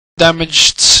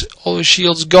damaged. All his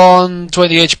shields gone.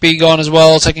 20 HP gone as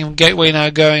well. Second gateway now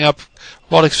going up.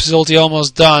 Robotics facility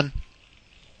almost done.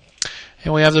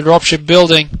 And we have the dropship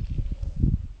building.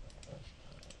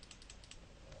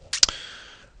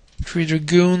 3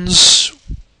 dragoons.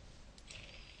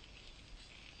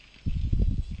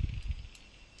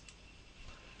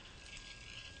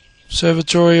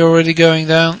 Observatory already going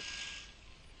down.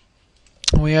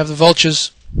 And we have the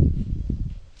vultures.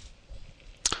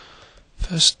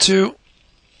 First 2.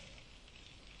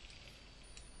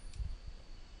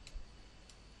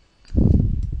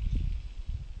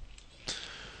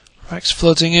 Rex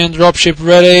floating in, dropship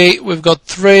ready. We've got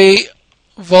 3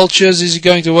 vultures. Is he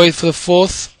going to wait for the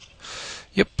 4th?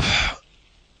 Yep.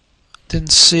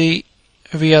 Didn't see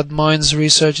if he had mines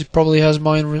researched. He probably has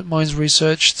mines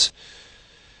researched.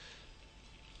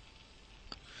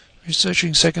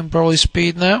 Researching second, probably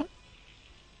speed now.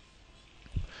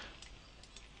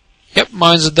 Yep,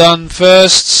 mines are done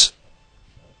first.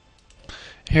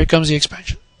 Here comes the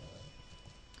expansion.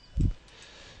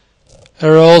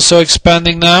 They're also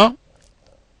expanding now.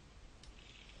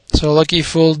 So Lucky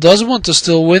Fool does want to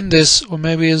still win this, or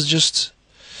maybe it's just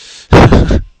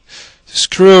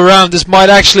screw around. This might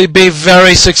actually be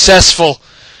very successful.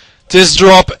 This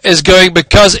drop is going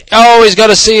because he's got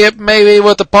to see it maybe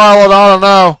with the pilot. I don't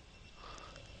know.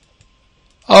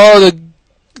 Oh, the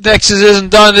Nexus isn't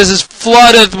done. This is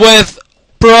flooded with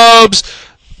probes.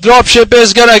 Dropship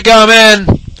is gonna come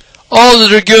in. All the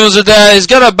dragoons are there. He's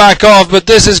gonna back off, but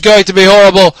this is going to be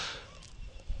horrible.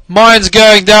 Mine's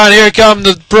going down. Here come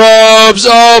the probes.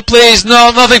 Oh, please,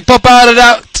 no, nothing pop out of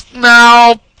that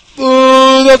now.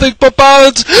 Oh, nothing pop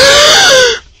out.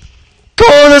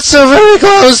 God, that's so very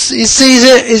close. He sees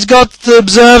it. He's got the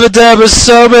observer there, but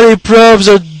so many probes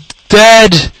are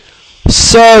dead.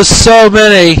 So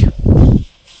many.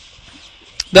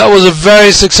 That was a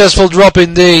very successful drop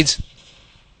indeed.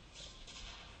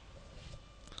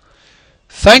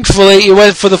 Thankfully, he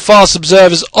went for the fast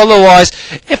observers. Otherwise,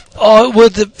 it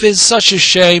would have been such a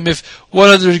shame if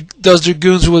one of those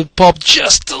dragoons would pop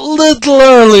just a little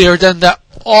earlier than that.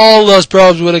 All those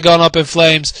probes would have gone up in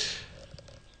flames.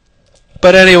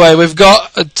 But anyway, we've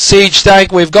got a siege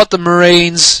tank. We've got the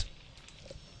marines.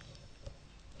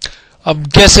 I'm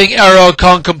guessing Arrow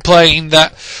can't complain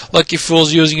that Lucky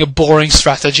Fool's using a boring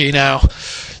strategy now.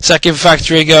 Second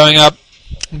factory going up.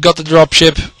 Got the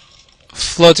dropship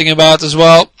floating about as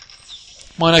well.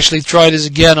 Might actually try this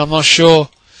again, I'm not sure.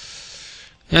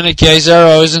 In any case,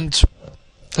 Arrow isn't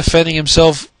defending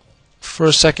himself for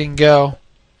a second go.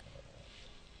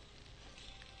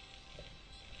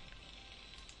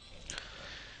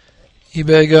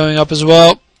 eBay going up as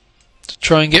well to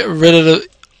try and get rid of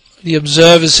the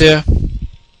observers here.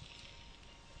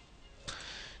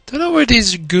 Don't know where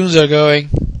these goons are going.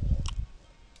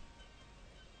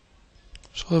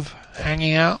 Sort of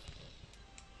hanging out.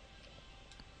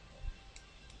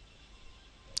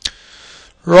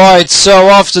 Right, so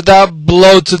after that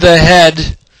blow to the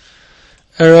head,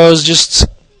 Arrow's just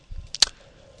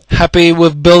happy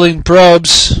with building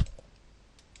probes.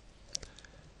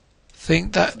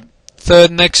 Think that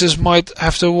third Nexus might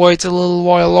have to wait a little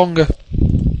while longer.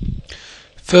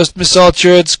 First missile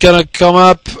turret's gonna come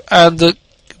up, and the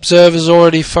observer's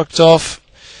already fucked off.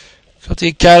 Got the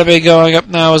academy going up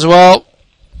now as well.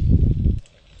 And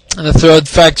the third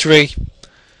factory.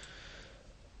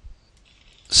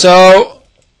 So,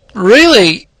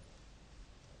 really,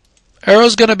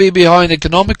 Arrow's gonna be behind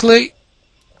economically.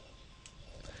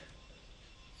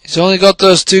 He's only got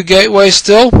those 2 gateways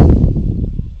still.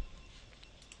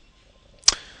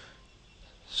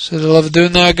 So the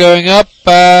Levidoon now going up,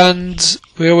 and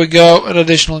here we go, an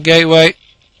additional gateway.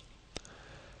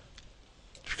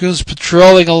 Dragoon's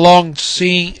patrolling along,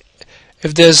 seeing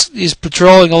if he's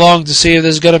patrolling along to see if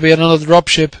there's gonna be another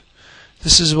dropship.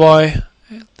 This is why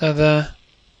they're there.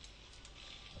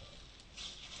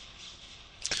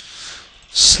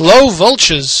 Slow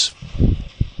vultures.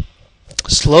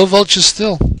 Slow vultures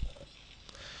still.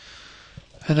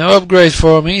 And no upgrade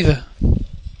for them either.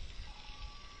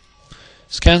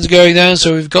 Scans going down,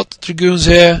 so we've got the dragoons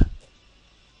here.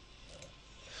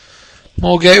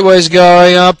 More gateways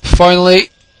going up, finally.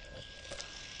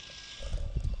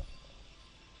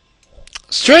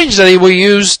 Strange that he will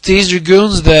use these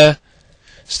dragoons there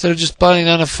instead of just buying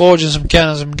down a forge and some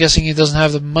cannons. I'm guessing he doesn't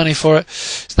have the money for it.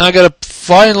 He's now got to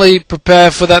finally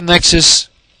prepare for that Nexus.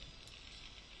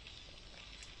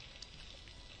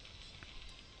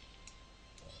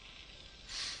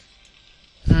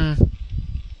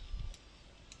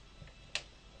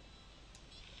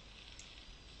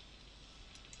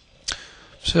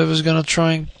 Server's gonna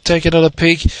try and take another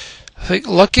peek. I think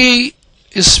Lucky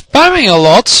is spamming a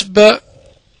lot, but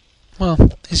well,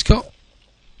 he's got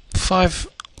 5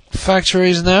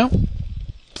 factories now.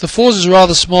 The force is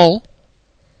rather small.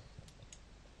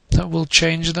 That will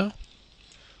change though.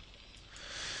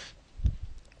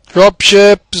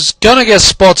 Dropship is gonna get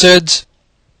spotted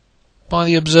by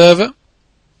the observer.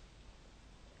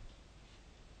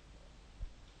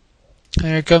 And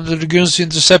here come the dragoons to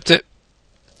intercept it.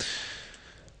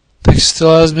 Text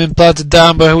still hasn't been planted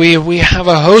down, but we have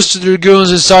a host of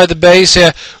dragoons inside the base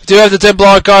here. We do have the Temple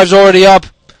Archives already up.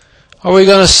 Are we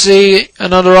gonna see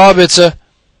another Arbiter?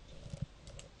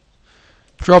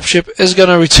 Dropship is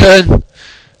gonna return,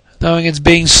 knowing it's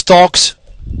being stalked.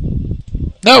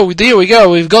 No, there we go.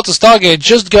 We've got the Stargate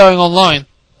just going online.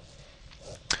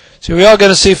 So we are going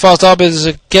to see fast Arbiters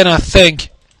again, I think.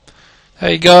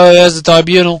 There you go. There's the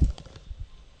Tribunal.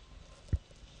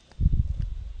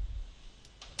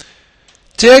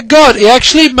 Dear God, he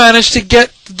actually managed to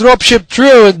get the dropship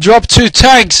through and drop 2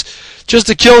 tanks just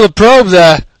to kill the probe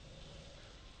there.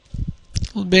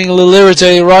 Being a little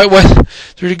irritated right when the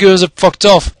dragoons are fucked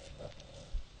off.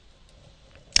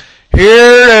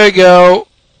 Here they go.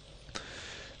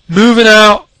 Moving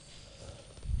out.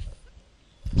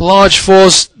 Large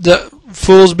force that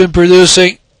Fool's been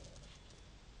producing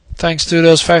thanks to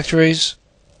those factories.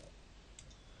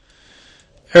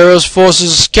 Arrow's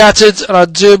forces are scattered, and I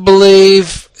do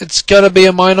believe it's going to be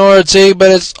a minority,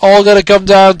 but it's all going to come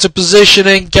down to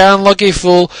positioning. Can Lucky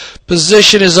Fool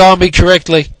position his army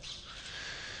correctly?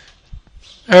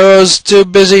 Arrow's too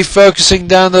busy focusing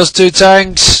down those 2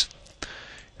 tanks.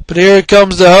 But here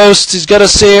comes the host. He's got to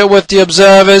see it with the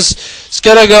observers. He's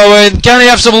got to go in. Can he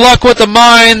have some luck with the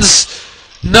mines?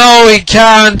 No, he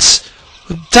can't.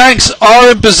 The tanks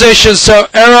are in position, so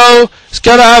Arrow is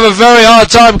going to have a very hard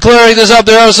time clearing this up.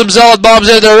 There are some zealot bombs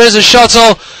here. There is a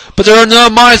shuttle, but there are no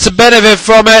mines to benefit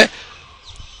from it.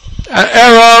 And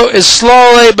Arrow is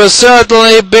slowly but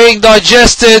certainly being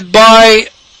digested by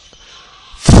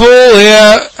Fool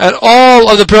here, and all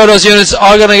of the Protoss units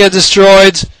are going to get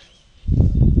destroyed.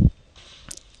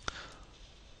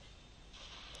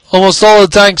 Almost all the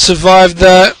tanks survived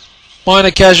there.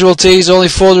 Minor casualties, only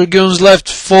 4 dragoons left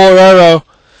for Arrow.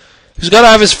 He's got to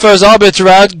have his first Arbiter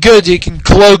out. Good, he can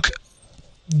cloak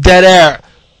dead air.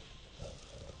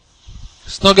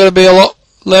 There's not going to be a lot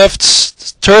left.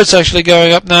 The turret's actually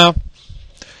going up now.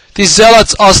 These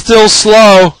zealots are still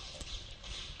slow.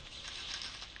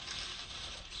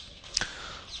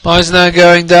 Mine's now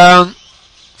going down.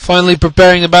 Finally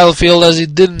preparing the battlefield as he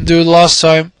didn't do last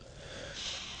time.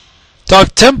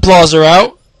 Dark Templars are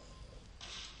out.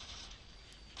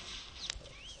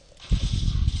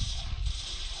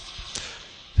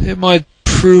 It might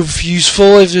prove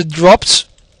useful if it dropped.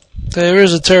 There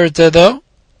is a turret there though.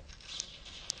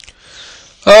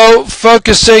 Oh,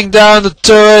 focusing down the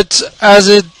turret as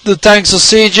the tanks are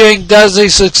sieging. Does he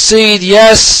succeed?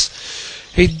 Yes,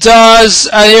 he does.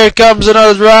 And here comes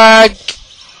another drag.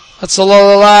 That's a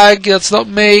lot of lag. That's not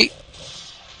me.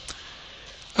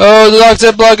 Oh, the Dark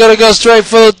Templar gotta go straight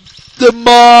for the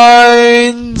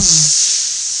mines.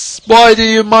 Why do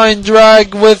you mine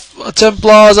drag with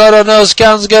Templars? I don't know.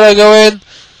 Scan's gotta go in.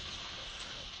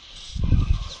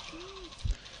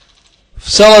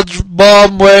 Cellar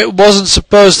bomb where it wasn't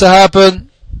supposed to happen.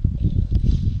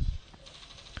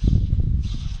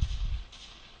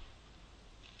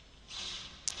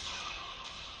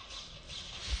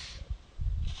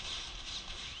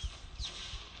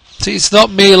 See, it's not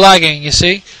me lagging, you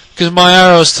see, because my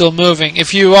arrow is still moving.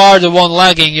 If you are the one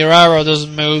lagging, your arrow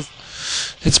doesn't move.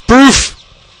 It's proof.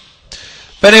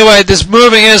 But anyway, this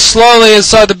moving is slowly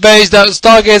inside the base. That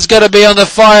Stargate's gonna be under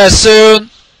fire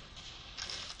soon.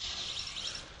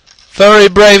 Very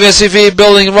brave SCV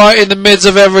building right in the midst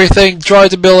of everything. Try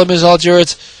to build a missile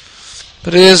turret,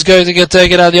 but it is going to get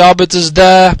taken out. The Arbiter's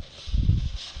there.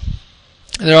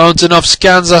 There aren't enough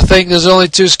scans, I think. There's only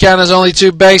 2 scanners, only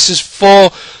 2 bases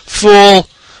for Fool,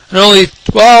 and only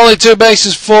 2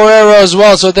 bases for Arrow as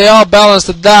well. So they are balanced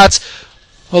at that.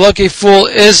 Well, Lucky Fool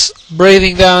is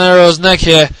breathing down Arrow's neck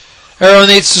here. Arrow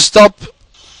needs to stop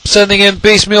sending in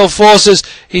piecemeal forces.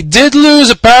 He did lose,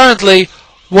 apparently,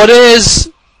 what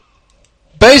is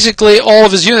basically all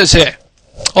of his units here.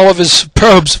 All of his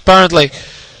probes, apparently.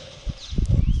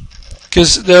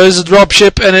 Because there is a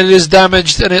dropship and it is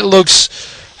damaged, and it looks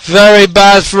very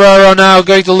bad for Arrow now.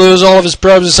 Going to lose all of his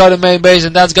probes inside the main base,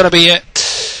 and that's going to be it.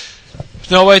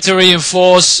 No way to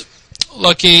reinforce.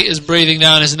 Lucky is breathing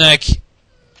down his neck.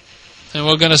 And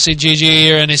we're going to see GG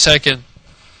here any second.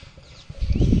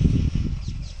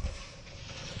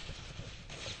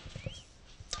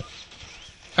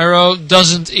 Arrow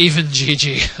doesn't even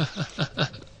GG.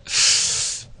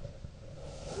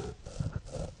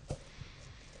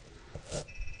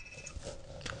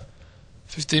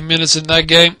 15 minutes in that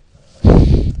game.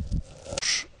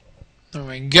 There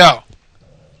we go.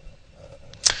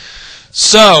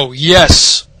 So,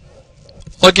 yes,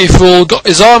 Lucky Fool got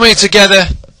his army together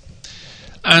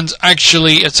and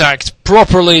actually attacked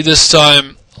properly this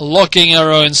time, locking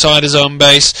Arrow inside his own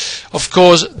base. Of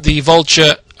course, the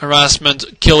Vulture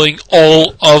harassment, killing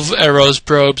all of Arrow's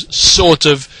probes, sort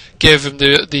of gave him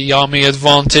the army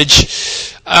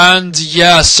advantage. And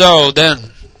yeah, so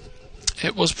then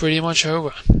it was pretty much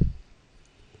over.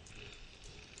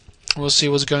 We'll see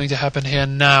what's going to happen here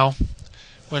now,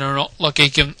 when or not Lucky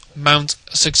can mount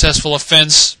a successful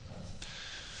offense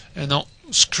and not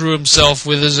screw himself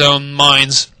with his own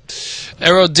mines.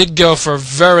 Arrow did go for a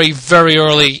very, very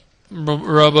early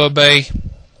Robo Bay,